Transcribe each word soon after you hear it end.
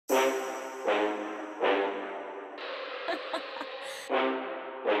The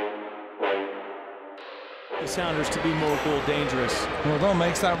Sounders to be more goal dangerous. Ruidíaz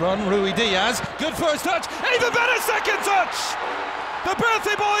makes that run. Ruidíaz, good first touch, even better second touch! The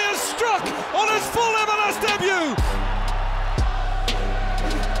birthday boy is struck on his full MLS debut!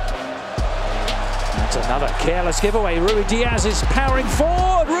 That's another careless giveaway. Ruidíaz is powering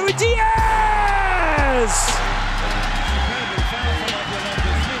forward. Ruidíaz!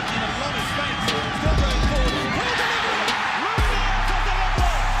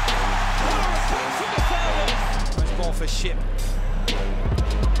 For Ship.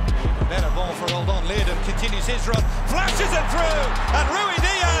 Better ball for Roldan. Leerdam continues his run, flashes it through, and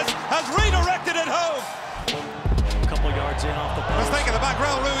Ruidíaz has redirected it home. A couple yards in off the post. Mistake in the back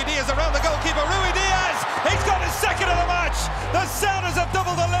row. Ruidíaz around the goalkeeper. Ruidíaz! He's got his second of the match. The Sounders have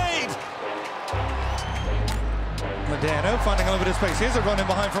doubled the lead. Ladero finding a little bit of space. Here's a run in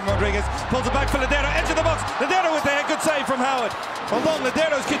behind from Rodriguez. Pulls it back for Ladero. Into the box. Ladero with the head. Good save from Howard. Roldan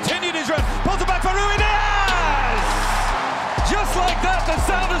Ladero's continued his run. Pulls it back for Ruidíaz! Just like that, the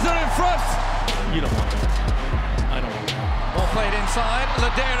Sounders are in front. You don't want it. I don't want it. Ball played inside.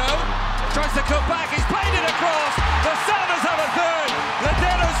 Ladero tries to cut back. He's played it across. The Sounders have a third.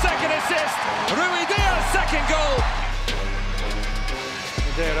 Ladero's second assist. Ruidíaz's second goal.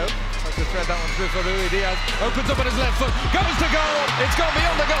 Ladero tries to thread that one through for Ruidíaz. Opens up on his left foot. Goes to goal. It's gone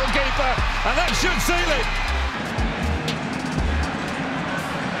beyond the goalkeeper. And that should seal it.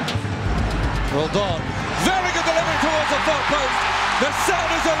 Roldan. Very good delivery towards the far post. The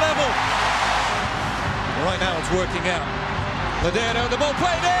Sounders are level. Right now it's working out. Ladero, the ball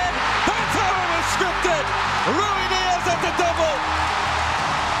played in. That's how it was scripted. Ruidíaz at the double.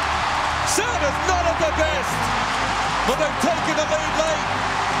 Sounders not at their best, but they've taken the lead late.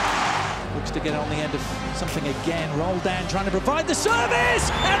 Looks to get on the end of something again. Roldan trying to provide the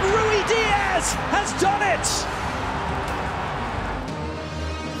service, and Ruidíaz has done it.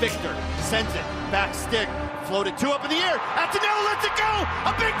 Victor sends it, back stick, floated two up in the air. Antonello lets it go,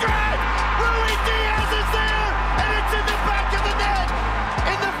 a big drive. Ruidíaz is there, and it's in the back of the net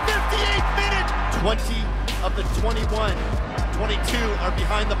in the 58th minute. 20 of the 21, 22 are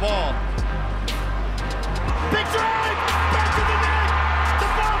behind the ball. Big drive, back to the net. The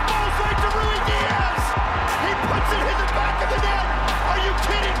ball falls right to Ruidíaz. He puts it in the back of the net. Are you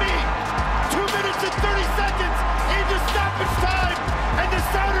kidding me? 2 minutes and 30 seconds into stoppage time. And the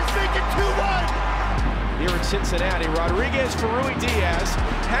Sounders make it 2-1. Here in Cincinnati, Rodriguez for Ruidíaz.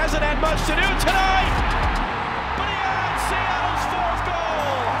 Hasn't had much to do tonight, but he adds Seattle's fourth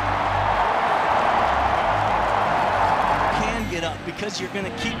goal. Can get up because you're going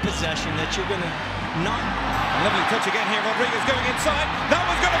to keep possession, that you're going to not. A lovely touch again here. Rodriguez going inside. That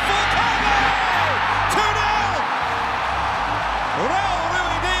one's going to fall. 2-0. Raúl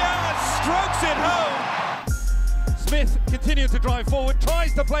Ruidíaz strokes it home. Smith continues to drive forward,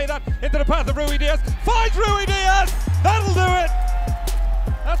 tries to play that into the path of Ruidíaz, finds Ruidíaz, that'll do it!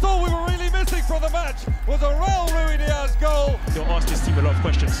 That's all we were really missing from the match, was a Raúl Ruidíaz goal. You'll ask this team a lot of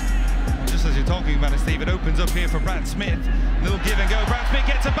questions. Just as you're talking about it, Steve, it opens up here for Brad Smith. Little give and go, Brad Smith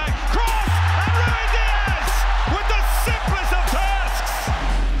gets it back, cross, and Ruidíaz with the simplest of tasks!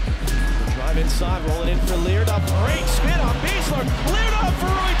 Drive inside, roll it in for Leerdam. Great spin on Beasler. Leerdam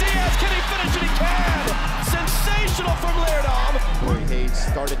for Ruidíaz. Can he finish it? He can! Sensational from Leerdam. Corey Hayes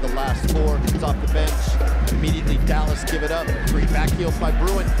started the last four. He's off the bench. Immediately Dallas give it up. Three back heels by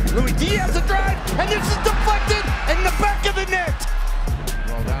Bruin. Ruidíaz a drive, and this is deflected in the back of the net.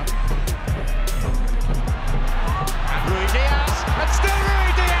 Roll down. And Ruidíaz, and still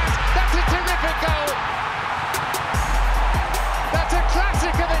Ruidíaz. That's a terrific goal. That's a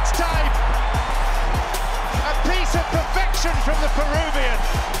classic of its type. A piece of perfection from the Peruvian.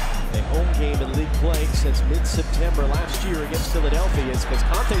 A home game in league play since mid-September last year against Philadelphia. It's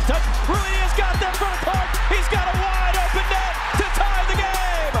Conte's touch. Ruidíaz got them for a park. He's got a wide open net to tie the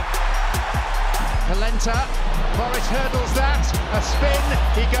game. Polenta, Morris hurdles that. A spin,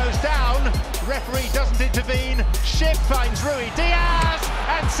 he goes down. Referee doesn't intervene. Ship finds Ruidíaz,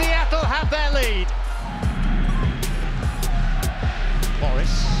 and Seattle have their lead.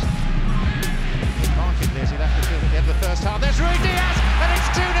 Morris. Markedly as he left the field at the end of the first half. There's Ruidíaz, and it's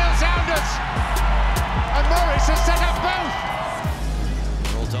 2-0 Sounders. And Morris has set up both.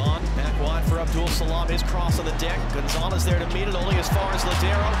 Roldan back wide for Abdul Salam. His cross on the deck. Gonzalez there to meet it, only as far as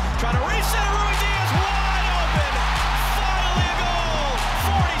Ladero. Trying to reset. Ruidíaz wide open. Finally a goal.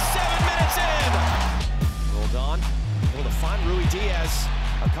 47 minutes in. Roldan able to find Ruidíaz.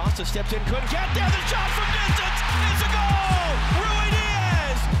 Acosta stepped in, couldn't get there. The shot from distance. It's a goal.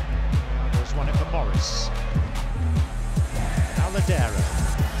 Ruidíaz. There's one in for Morris. Now Ladero.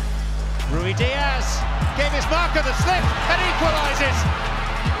 Ruidíaz gave his marker the slip and equalises.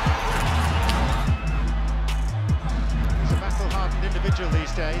 He's a battle-hardened individual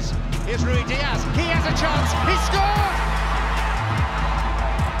these days. Here's Ruidíaz, he has a chance, he scored!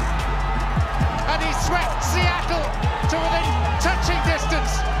 And he swept Seattle to within touching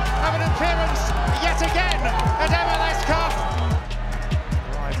distance of an appearance yet again at MLS Cup.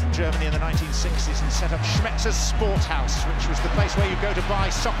 Arrived from Germany in the 1960s and set up Schmetzer's Sporthouse, which was the place where you go to buy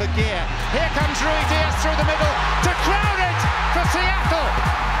soccer gear. Here comes Ruidíaz through the middle to crown it for Seattle.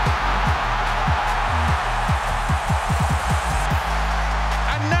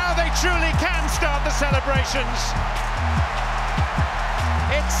 And now they truly can start the celebrations.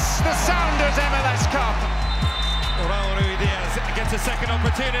 It's the Sounders MLS Cup. Raúl Ruidíaz gets a second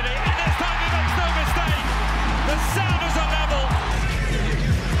opportunity, and this time he makes no mistake. The Sounders are level.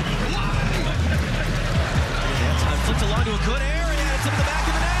 Flipped along to a good area, it's into the back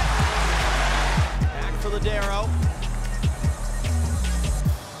of the net. Back for Ladero.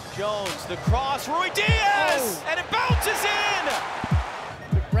 Jones, the cross, Ruidíaz, and it bounces in!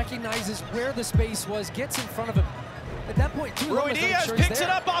 Recognizes where the space was, gets in front of him. At that point, Ruidíaz picks it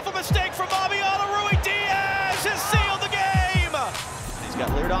up off a mistake from Bobbiano. Ruidíaz has sealed the game! He's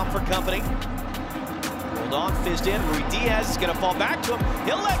got leered off for company. Hold on, fizzed in. Ruidíaz is going to fall back to him.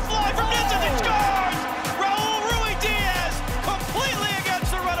 He'll let fly from distance and scores! Raúl Ruidíaz completely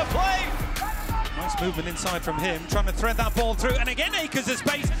against the run of play. Nice movement inside from him, trying to thread that ball through, and again acres of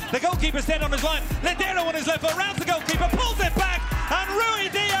space. The goalkeeper's dead on his line. Ladero on his left foot, rounds the goalkeeper, pulls it back, and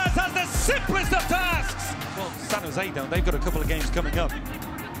Ruidíaz has the simplest of tasks. Well, San Jose don't. They've got a couple of games coming up.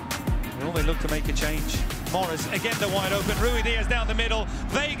 They look to make a change. Morris again, the wide open. Ruidíaz down the middle.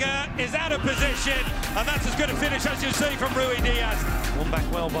 Vega is out of position, and that's as good a finish as you see from Ruidíaz. One back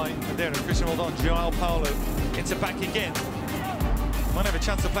well by Ladero. Christian Roldan, João Paulo. It's a back again. Might have a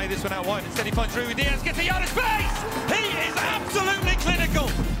chance to play this one out wide. Instead, he finds Ruidíaz, gets a yard of space. He is absolutely clinical.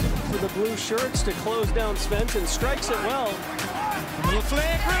 For the blue shirts to close down Spence and strikes it well. A little flick,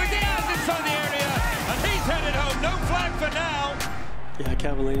 Ruidíaz inside the area, and he's headed home. No flag for now. Yeah,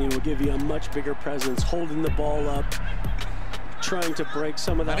 Cavallini will give you a much bigger presence, holding the ball up, trying to break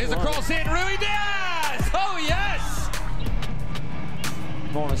some of that. And here's the cross in, Ruidíaz! Oh, yes!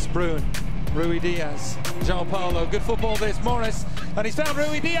 Morris, Bruin, Ruidíaz, João Paulo, good football this, Morris, and he's found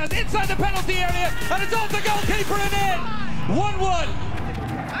Ruidíaz inside the penalty area, and it's off the goalkeeper and in! 1-1.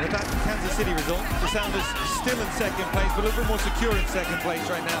 With that Kansas City result, the Sounders still in second place, but a little bit more secure in second place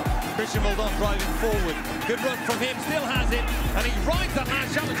right now. Christian Roldan driving forward. Good run from him, still has it, and he rides that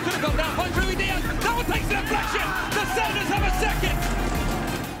last challenge. Could have gone down by Ruidíaz. That one takes the deflection. The Sounders have a second.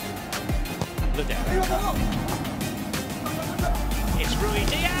 It's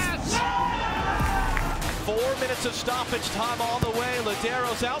Ruidíaz. 4 minutes of stoppage time on the way.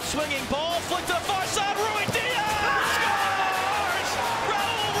 Ladero's out, swinging ball, flick to the far side. Ruidíaz scores!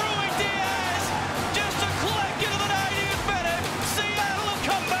 Raúl Ruidíaz just to collect into the 90th minute. Seattle have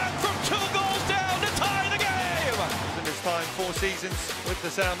come back from 2 goals down to tie the game. In this time, 4 seasons with the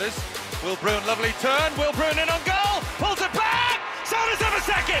Sounders. Will Bruin, lovely turn. Will Bruin in on goal. Pulls it back. Sounders have a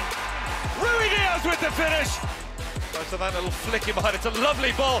second. Ruidíaz with the finish. So that little flick in behind, it's a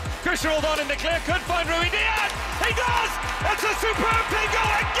lovely ball. Christian Roldan in the clear, could find Ruidíaz. He does! It's a superb bingo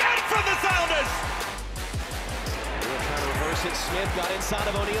again from the Sounders. Trying to reverse it, Smith got inside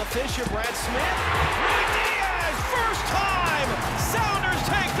of O'Neal Fisher. Brad Smith. Ruidíaz, first time! Sounders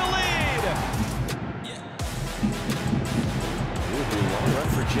take the lead! Long run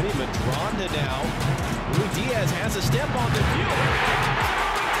for Jimmy Madronda now. Ruidíaz has a step on the view.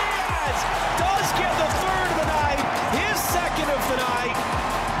 Ruidíaz does get the third of the night. His second of the night,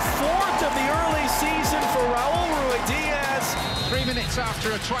 4th of the early season for Raúl Ruidíaz. 3 minutes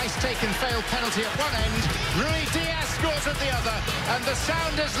after a twice-taken failed penalty at one end, Ruidíaz scores at the other, and the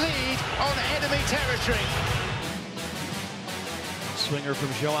Sounders lead on enemy territory. Swinger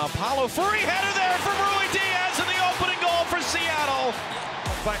from João Paulo, free header there from Ruidíaz, and the opening goal for Seattle.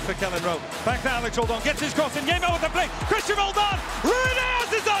 Back for Kellen Rowe. Back to Alex Roldan, gets his cross in, game out with the play. Christian Roldan,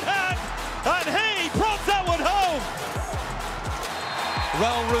 Ruidíaz is on hand, and he prompts that one home.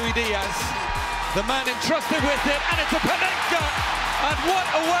 Raúl Ruidíaz, the man entrusted with it, and it's a Panenka. And what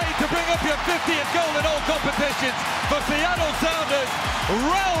a way to bring up your 50th goal in all competitions for Seattle Sounders.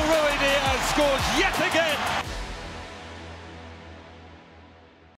 Raúl Ruidíaz scores yet again.